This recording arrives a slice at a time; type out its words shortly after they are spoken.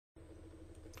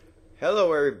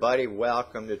Hello everybody,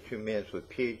 welcome to 2 Minutes with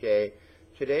PJ.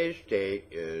 Today's date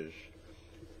is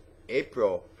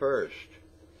April 1st,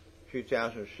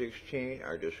 2016.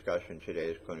 Our discussion today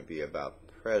is going to be about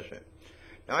present.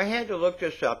 Now I had to look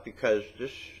this up because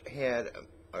this had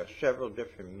several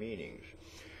different meanings.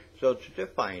 So to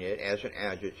define it as an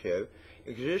adjective,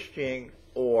 existing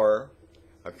or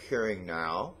occurring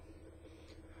now,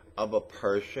 of a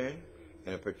person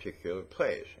in a particular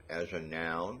place. As a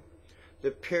noun, the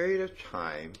period of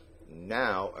time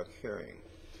now occurring.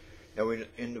 Now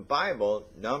in the Bible,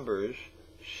 Numbers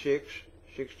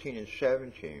 6:16 and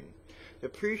 17, the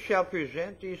priest shall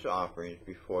present these offerings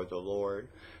before the Lord,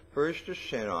 first the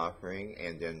sin offering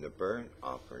and then the burnt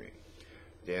offering.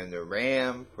 Then the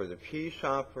ram for the peace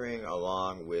offering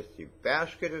along with the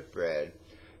basket of bread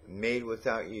made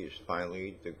without yeast.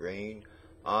 Finally, the grain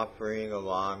offering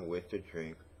along with the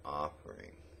drink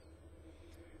offering.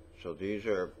 So these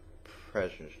are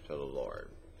presents to the Lord.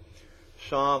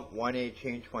 Psalm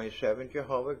 118:27,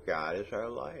 Jehovah God is our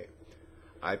light.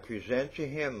 I present to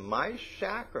him my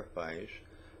sacrifice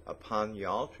upon the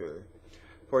altar.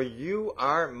 For you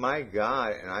are my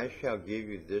God, and I shall give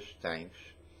you this thanks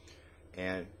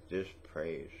and this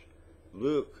praise.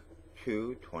 Luke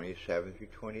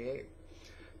 2:27-28.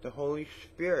 The Holy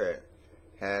Spirit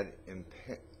had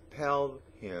impelled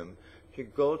him to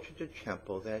go to the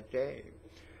temple that day.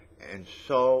 And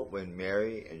so when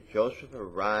Mary and Joseph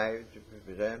arrived to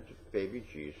present baby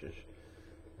Jesus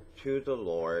to the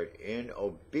Lord in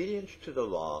obedience to the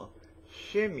law,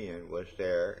 Simeon was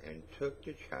there and took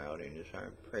the child in his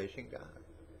arms, praising God.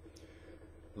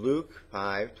 Luke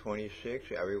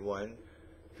 5:26, everyone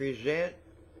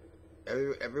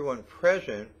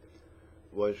present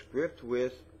was gripped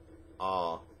with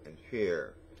awe and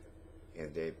fear,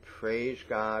 and they praised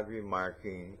God,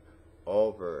 remarking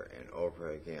over and over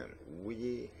again,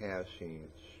 we have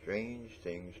seen strange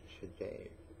things today.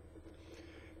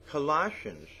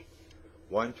 Colossians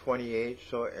 1:28,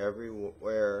 so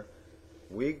everywhere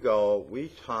we go, we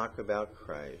talk about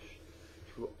Christ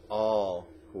to all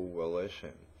who will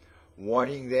listen,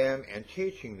 warning them and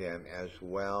teaching them as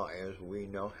well as we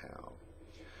know how.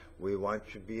 We want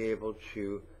to be able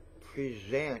to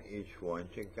present each one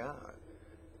to God,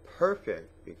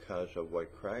 perfect because of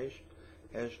what Christ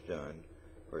has done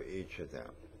for each of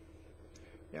them.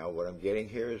 Now what I'm getting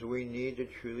here is we need to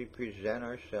truly present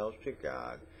ourselves to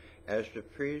God as the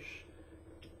priests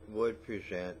would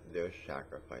present their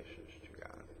sacrifices to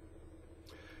God.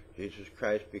 Jesus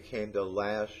Christ became the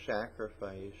last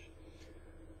sacrifice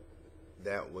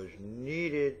that was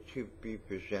needed to be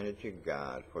presented to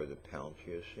God for the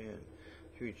penalty of sin.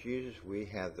 Through Jesus we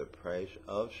have the price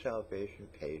of salvation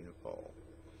paid in full.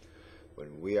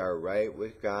 When we are right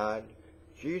with God,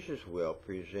 Jesus will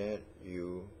present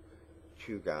you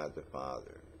to God the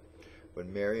Father.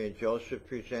 When Mary and Joseph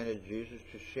presented Jesus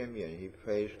to Simeon, he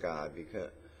praised God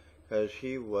because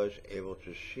he was able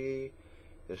to see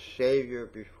the Savior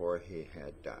before he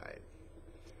had died.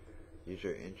 These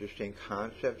are interesting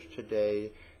concepts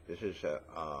today. This is,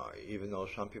 even though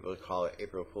some people call it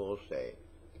April Fool's Day,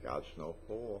 God's no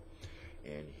fool,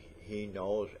 and he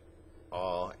knows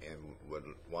all and would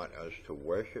want us to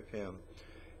worship him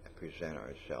and present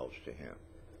ourselves to him.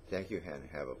 Thank you, and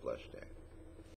have a blessed day.